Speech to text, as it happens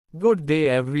Good day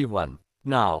everyone.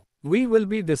 Now, we will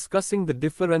be discussing the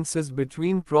differences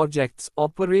between projects,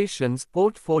 operations,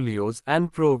 portfolios,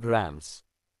 and programs.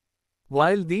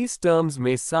 While these terms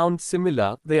may sound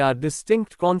similar, they are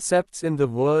distinct concepts in the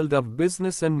world of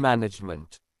business and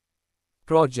management.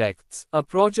 Projects. A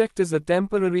project is a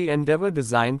temporary endeavor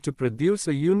designed to produce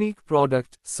a unique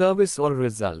product, service, or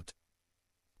result.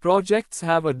 Projects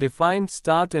have a defined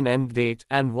start and end date,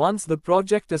 and once the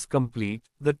project is complete,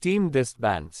 the team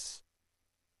disbands.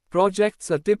 Projects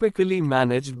are typically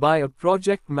managed by a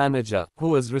project manager,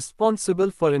 who is responsible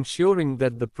for ensuring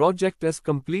that the project is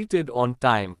completed on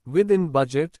time, within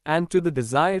budget, and to the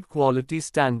desired quality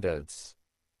standards.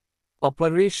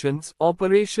 Operations.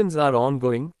 Operations are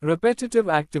ongoing, repetitive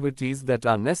activities that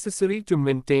are necessary to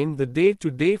maintain the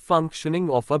day-to-day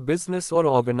functioning of a business or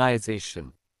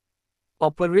organization.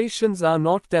 Operations are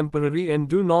not temporary and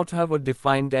do not have a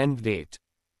defined end date.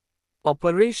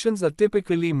 Operations are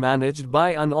typically managed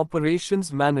by an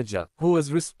operations manager, who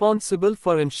is responsible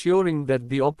for ensuring that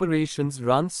the operations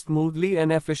run smoothly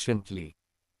and efficiently.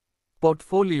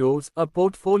 Portfolios. A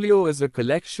portfolio is a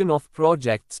collection of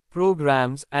projects,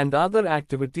 programs, and other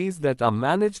activities that are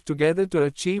managed together to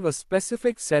achieve a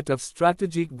specific set of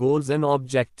strategic goals and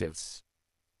objectives.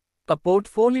 A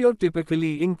portfolio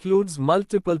typically includes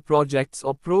multiple projects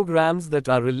or programs that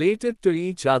are related to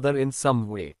each other in some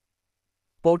way.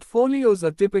 Portfolios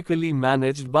are typically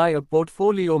managed by a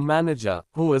portfolio manager,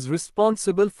 who is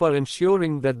responsible for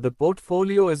ensuring that the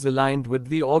portfolio is aligned with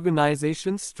the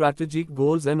organization's strategic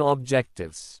goals and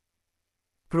objectives.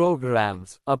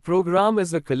 Programs. A program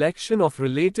is a collection of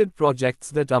related projects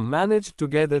that are managed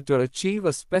together to achieve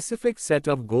a specific set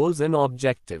of goals and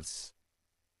objectives.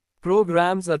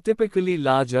 Programs are typically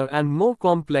larger and more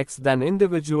complex than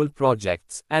individual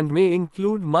projects, and may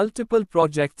include multiple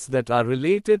projects that are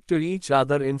related to each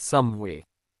other in some way.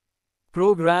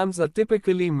 Programs are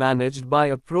typically managed by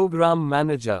a program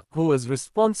manager, who is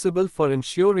responsible for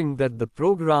ensuring that the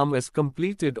program is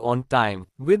completed on time,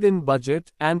 within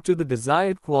budget, and to the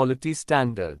desired quality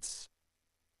standards.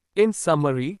 In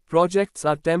summary, projects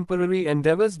are temporary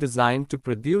endeavors designed to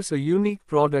produce a unique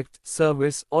product,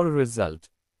 service, or result.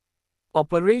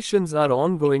 Operations are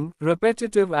ongoing,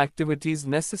 repetitive activities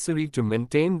necessary to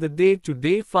maintain the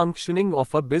day-to-day functioning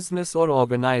of a business or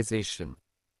organization.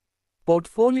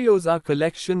 Portfolios are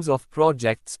collections of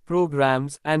projects,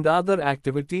 programs, and other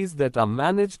activities that are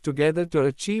managed together to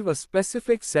achieve a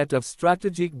specific set of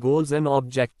strategic goals and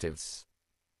objectives.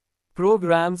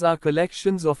 Programs are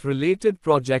collections of related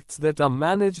projects that are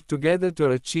managed together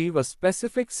to achieve a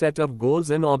specific set of goals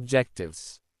and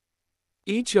objectives.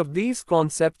 Each of these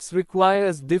concepts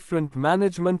requires different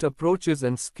management approaches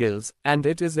and skills, and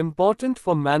it is important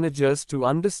for managers to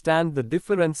understand the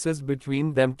differences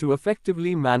between them to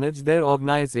effectively manage their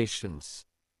organizations.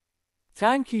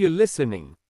 Thank you for listening.